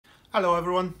Hello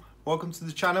everyone, welcome to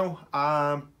the channel.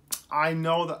 I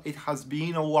know that it has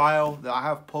been a while that I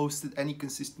have posted any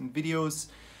consistent videos.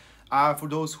 For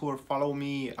those who are following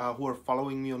me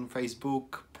on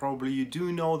Facebook, probably you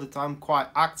do know that I'm quite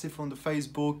active on the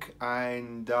Facebook,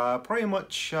 and pretty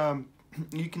much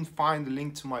you can find the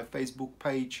link to my Facebook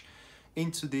page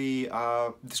into the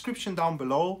description down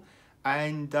below.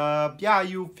 And yeah,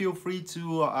 you feel free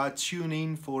to tune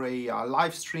in for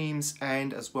live streams,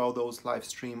 and as well those live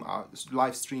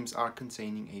streams are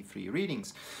containing a free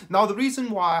readings. Now, the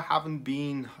reason why I haven't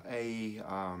been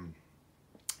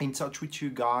in touch with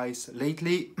you guys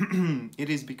lately,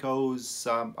 it is because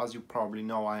as you probably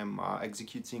know, I am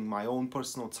executing my own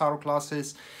personal tarot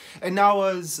classes, and now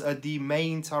as the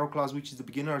main tarot class, which is the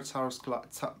beginner's tarot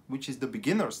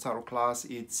class,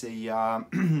 it's a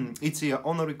it's a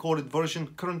on a recorded version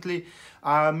currently.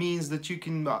 Means that you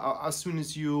can as soon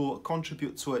as you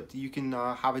contribute to it, you can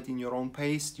have it in your own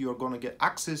pace. You're going to get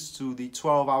access to the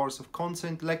 12 hours of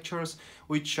content lectures,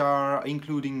 which are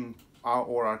including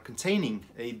or are containing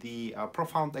the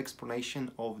profound explanation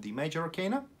of the major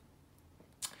arcana,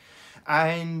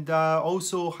 and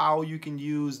also how you can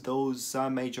use those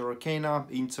major arcana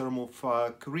in terms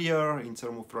of career, in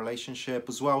terms of relationship,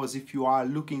 as well as if you are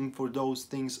looking for those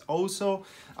things also,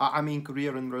 I mean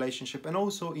career and relationship, and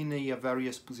also in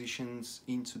various positions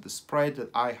into the spread that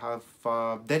I have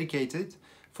dedicated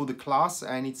for the class.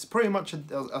 And it's pretty much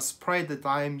a spread that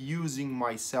I am using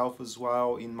myself as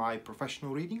well in my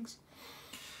professional readings.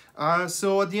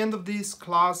 So at the end of this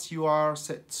class, you are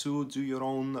set to do your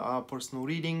own personal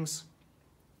readings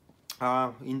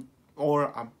or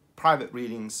private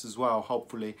readings as well,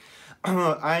 hopefully.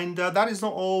 And that is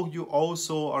not all. You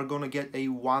also are gonna get a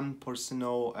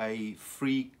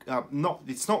free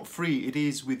it's not free, it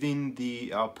is within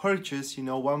the purchase, you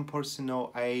know, one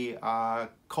personal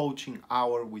coaching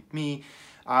hour with me.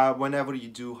 Whenever you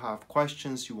do have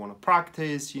questions, you want to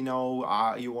practice, you know,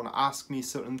 you want to ask me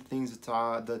certain things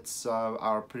that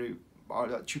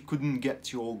that you couldn't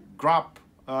get your grasp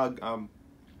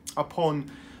upon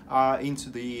into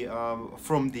the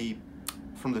from the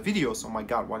videos. Oh my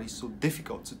god, why is so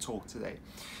difficult to talk today?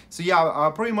 So yeah,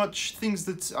 pretty much things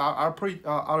that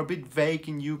are a bit vague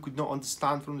and you could not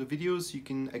understand from the videos, you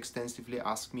can extensively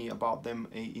ask me about them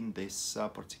in this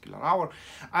particular hour.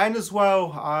 And as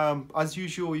well, as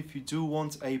usual, if you do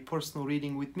want a personal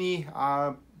reading with me,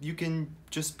 you can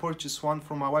just purchase one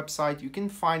from my website. You can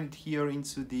find it here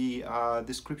into the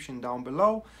description down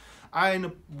below.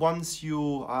 And once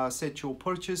you set your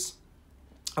purchase,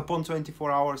 upon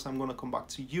 24 hours, I'm gonna come back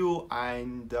to you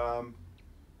and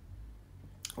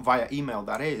via email,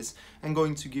 that is, and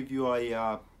going to give you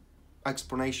a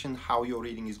explanation how your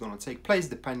reading is going to take place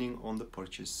depending on the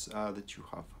purchase that you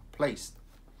have placed.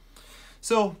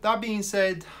 So that being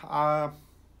said,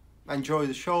 enjoy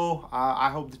the show. I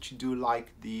hope that you do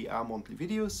like the monthly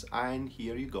videos, and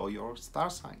here you go, your star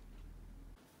sign.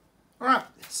 Alright,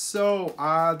 so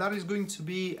that is going to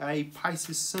be a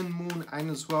Pisces Sun, Moon, and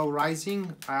as well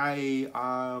Rising, a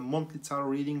monthly tarot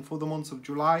reading for the month of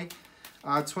July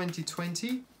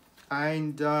 2020.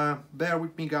 And bear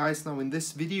with me, guys. Now in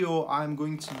this video, I'm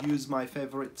going to use my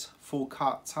favorite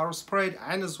 4-card tarot spread,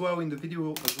 and as well in the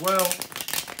video as well,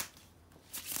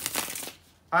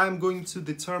 I'm going to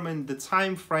determine the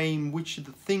time frame which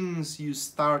the things you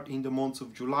start in the month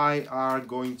of July are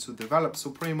going to develop.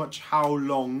 So pretty much how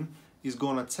long is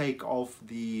gonna take off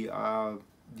the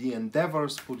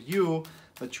endeavors for you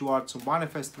that you are to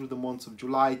manifest through the month of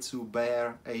July to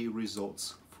bear a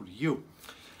results for you.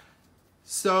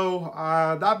 So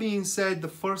that being said, the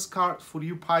first card for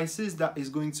you Pisces, that is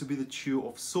going to be the Two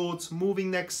of Swords.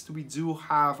 Moving next, we do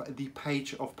have the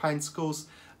Page of Pentacles.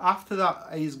 After that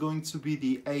is going to be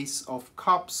the Ace of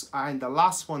Cups, and the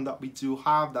last one that we do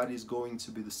have, that is going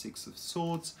to be the Six of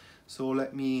Swords. So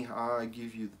let me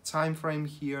give you the time frame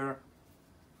here.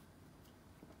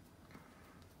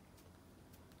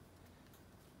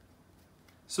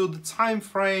 So the time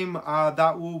frame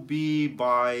that will be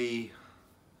by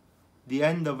the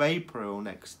end of April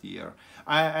next year,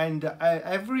 and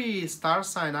every star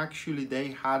sign actually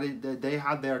they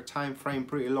had their time frame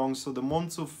pretty long. So the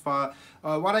months of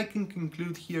what I can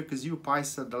conclude here, because you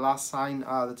Pisces are the last sign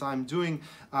that I'm doing,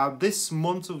 this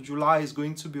month of July is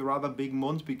going to be a rather big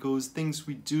month, because things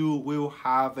we do will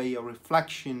have a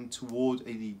reflection toward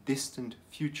a distant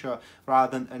future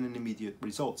rather than an immediate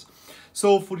result.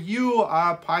 So for you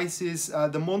Pisces,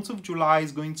 the month of July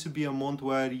is going to be a month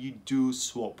where you do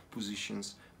swap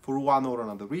positions for one or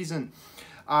another reason.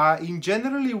 In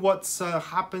generally what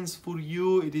happens for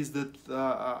you, it is that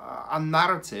a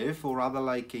narrative, or rather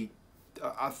like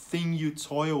a thing you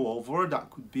toil over. That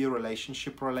could be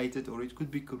relationship related, or it could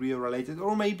be career related,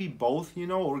 or maybe both, you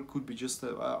know, or it could be just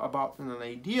about an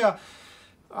idea.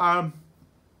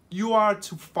 You are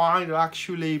to find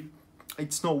actually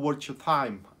it's not worth your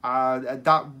time.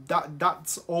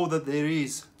 That's all that there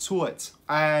is to it.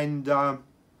 And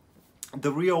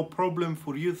the real problem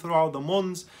for you throughout the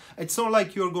months, it's not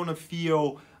like you're gonna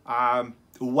feel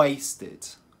wasted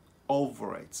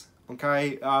over it.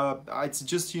 Okay, it's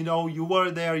just, you know, you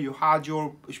were there, you had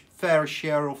your fair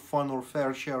share of fun or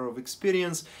fair share of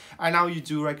experience, and now you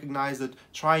do recognize that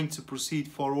trying to proceed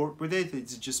forward with it,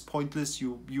 it's just pointless.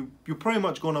 You're pretty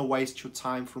much gonna waste your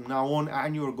time from now on,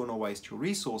 and you're gonna waste your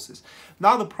resources.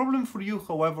 Now the problem for you,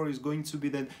 however, is going to be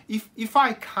then, if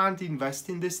I can't invest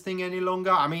in this thing any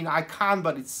longer, I mean I can,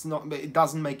 but it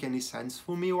doesn't make any sense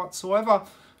for me whatsoever.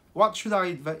 What should I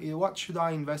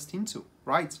invest into,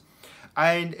 right?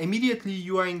 And immediately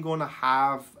you ain't gonna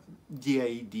have the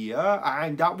idea,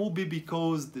 and that will be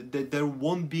because there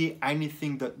won't be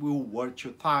anything that will worth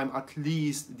your time, at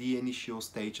least the initial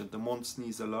stage. At the month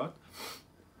sneeze alert.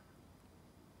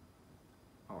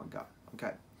 Oh my god.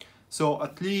 Okay, so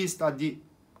at least at the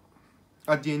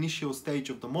initial stage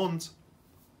of the month,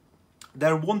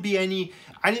 there won't be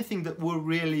anything that will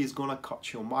really is gonna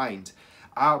catch your mind.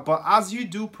 But as you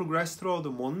do progress throughout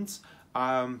the month,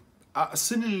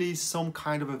 suddenly some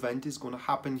kind of event is going to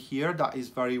happen here that is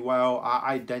very well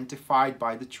identified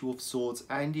by the Two of Swords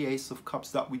and the Ace of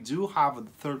Cups that we do have at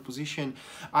the third position.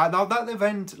 Now that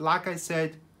event, like I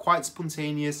said, quite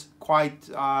spontaneous, quite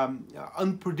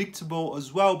unpredictable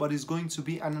as well, but it's going to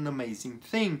be an amazing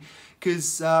thing,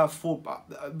 because for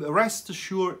rest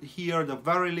assured here, the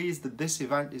very least that this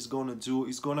event is going to do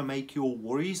is going to make your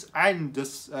worries and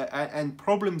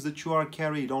problems that you are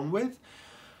carried on with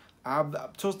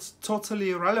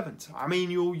totally irrelevant. I mean,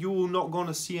 you're not going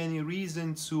to see any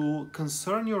reason to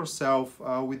concern yourself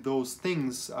with those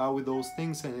things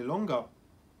any longer.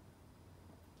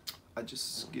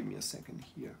 Just give me a second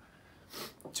here.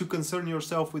 To concern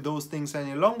yourself with those things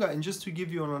any longer. And just to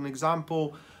give you an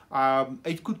example,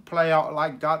 it could play out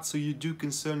like that. So you do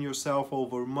concern yourself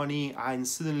over money, and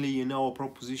suddenly, you know, a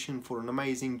proposition for an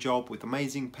amazing job with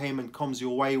amazing payment comes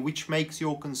your way, which makes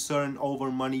your concern over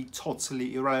money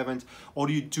totally irrelevant. Or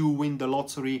you do win the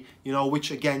lottery, you know, which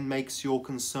again makes your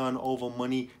concern over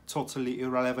money totally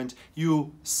irrelevant.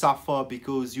 You suffer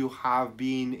because you have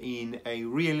been in a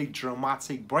really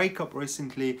dramatic breakup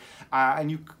recently,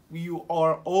 and you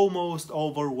are almost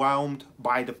overwhelmed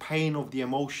by the pain of the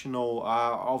emotional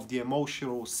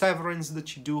severance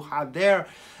that you do have there,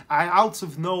 and out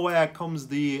of nowhere comes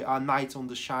the knight on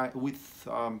the shine with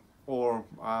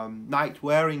knight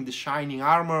wearing the shining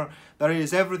armor. That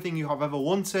is everything you have ever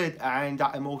wanted, and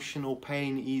that emotional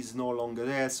pain is no longer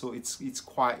there, so it's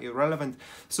quite irrelevant.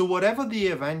 So whatever the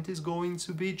event is going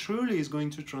to be, truly is going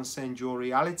to transcend your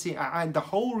reality, and the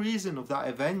whole reason of that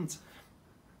event,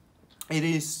 it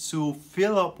is to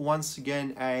fill up once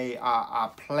again a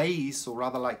place, or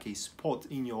rather like a spot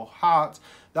in your heart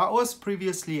that was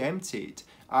previously emptied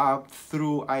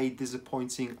through a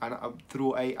disappointing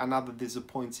another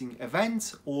disappointing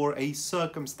event, or a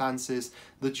circumstances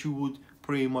that you would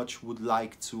pretty much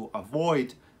like to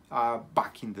avoid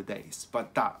back in the days,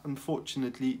 but that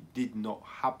unfortunately did not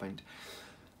happen.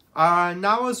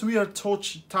 Now, as we are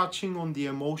touching on the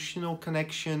emotional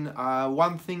connection,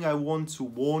 one thing I want to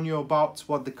warn you about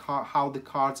how the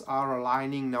cards are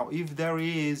aligning. Now, if there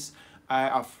is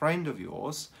a friend of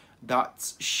yours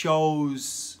that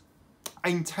shows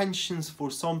intentions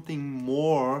for something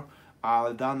more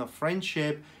than a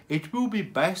friendship, it will be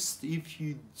best if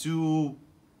you do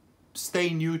stay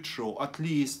neutral, at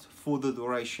least for the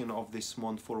duration of this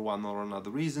month, for one or another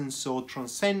reason. So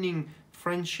transcending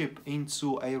friendship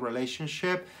into a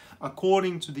relationship,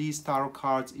 according to these tarot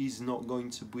cards, is not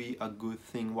going to be a good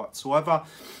thing whatsoever.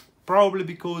 Probably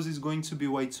because it's going to be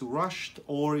way too rushed,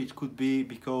 or it could be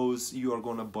because you are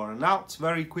going to burn out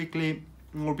very quickly,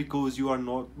 or because you are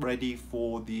not ready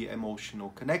for the emotional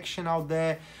connection out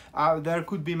there. There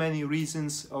could be many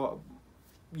reasons.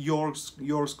 Yours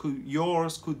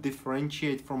could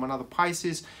differentiate from another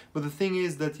Pisces, but the thing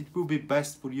is that it will be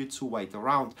best for you to wait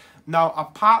around. Now,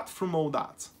 apart from all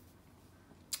that,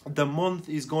 the month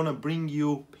is gonna bring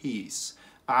you peace.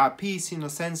 Peace in a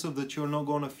sense of that you're not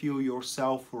gonna feel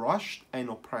yourself rushed and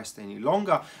oppressed any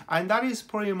longer, and that is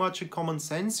pretty much a common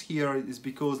sense here. Is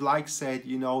because, like I said,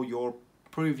 you know, your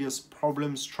previous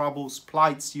problems, troubles,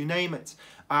 plights, you name it,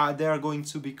 they are going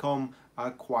to become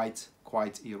quite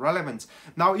irrelevant.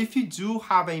 Now, if you do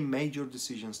have a major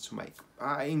decisions to make,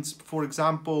 for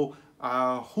example,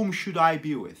 whom should I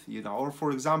be with, you know, or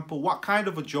for example, what kind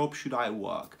of a job should I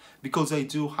work, because I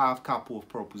do have a couple of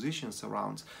propositions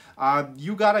around.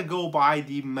 You gotta go by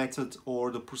the method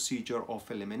or the procedure of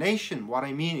elimination. What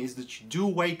I mean is that you do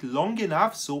wait long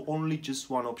enough, so only just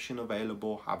one option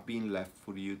available have been left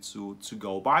for you to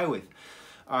go by with.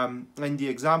 And the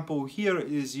example here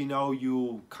is, you know,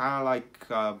 you kind of like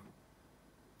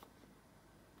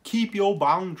keep your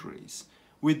boundaries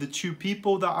with the two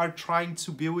people that are trying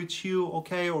to be with you,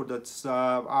 okay, or that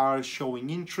are showing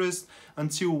interest,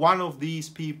 until one of these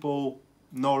people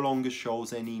no longer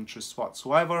shows any interest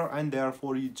whatsoever, and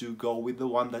therefore you do go with the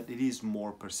one that it is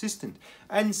more persistent.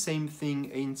 And same thing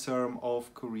in terms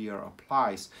of career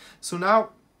applies. So now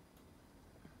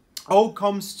all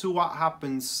comes to what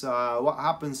happens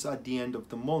at the end of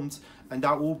the month, and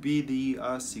that will be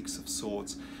the Six of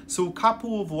Swords. So a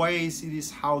couple of ways it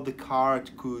is how the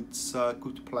card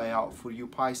could play out for you,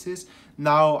 Pisces.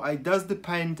 Now it does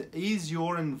depend, is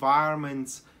your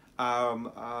environment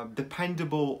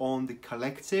dependable on the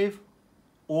collective,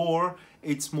 or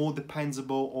it's more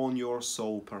dependable on your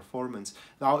soul performance.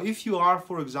 Now if you are,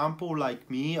 for example,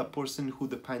 like me, a person who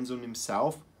depends on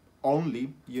himself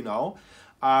only, you know,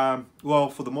 well,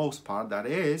 for the most part that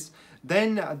is,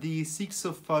 then the Six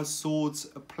of Swords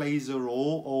plays a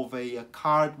role of a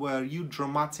card where you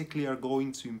dramatically are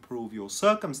going to improve your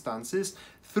circumstances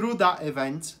through that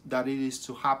event that it is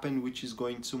to happen, which is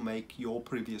going to make your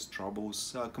previous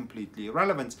troubles completely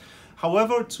irrelevant.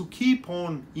 However, to keep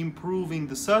on improving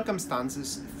the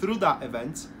circumstances through that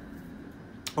event,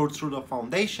 or through the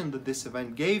foundation that this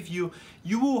event gave you,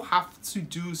 you will have to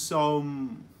do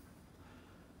some,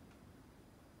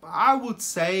 I would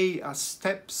say,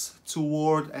 steps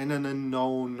toward an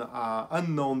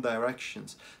unknown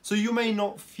directions. So you may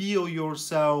not feel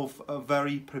yourself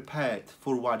very prepared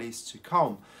for what is to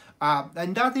come.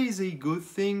 And that is a good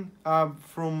thing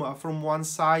from one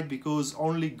side, because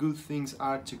only good things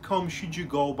are to come should you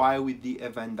go by with the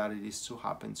event that it is to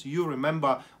happen. So you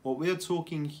remember, what we're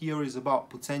talking here is about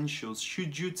potentials.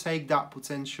 Should you take that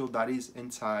potential, that is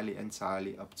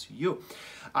entirely up to you.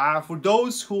 For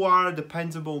those who are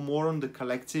dependable more on the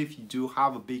collective, you do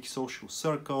have a big social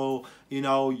circle, you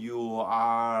know, you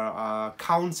are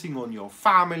counting on your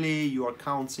family, you are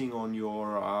counting on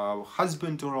your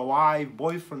husband or a wife,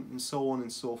 boyfriend, and so on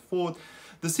and so forth.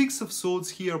 The Six of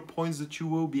Swords here points that you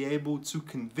will be able to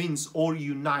convince or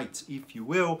unite, if you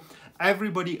will,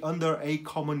 everybody under a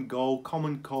common goal,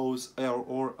 common cause,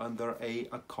 or under a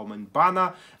common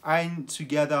banner. And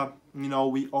together, you know,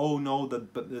 we all know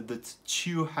that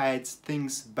two heads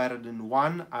thinks better than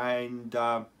one, and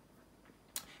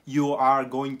you are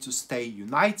going to stay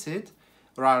united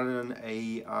rather than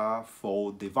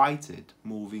fall divided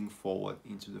moving forward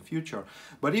into the future.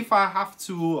 But if I have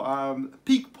to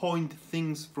pinpoint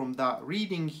things from that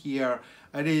reading here,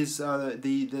 it is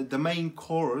the main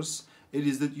course. It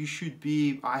is that you should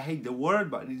be, I hate the word,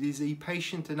 but it is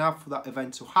patient enough for that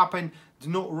event to happen. Do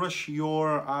not rush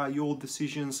your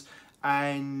decisions,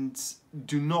 and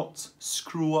do not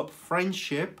screw up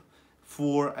friendship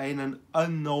for an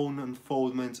unknown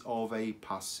unfoldment of a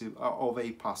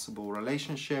possible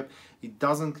relationship. It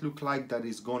doesn't look like that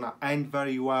is gonna end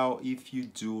very well if you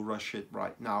do rush it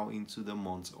right now into the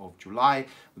month of July.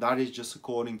 That is just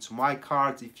according to my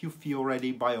cards. If you feel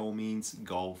ready, by all means,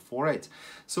 go for it.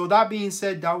 So that being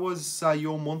said, that was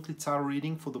your monthly tarot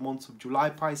reading for the month of July,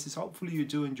 Pisces. Hopefully you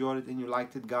do enjoy it and you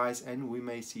liked it, guys, and we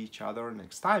may see each other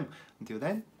next time. Until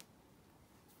then,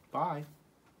 bye.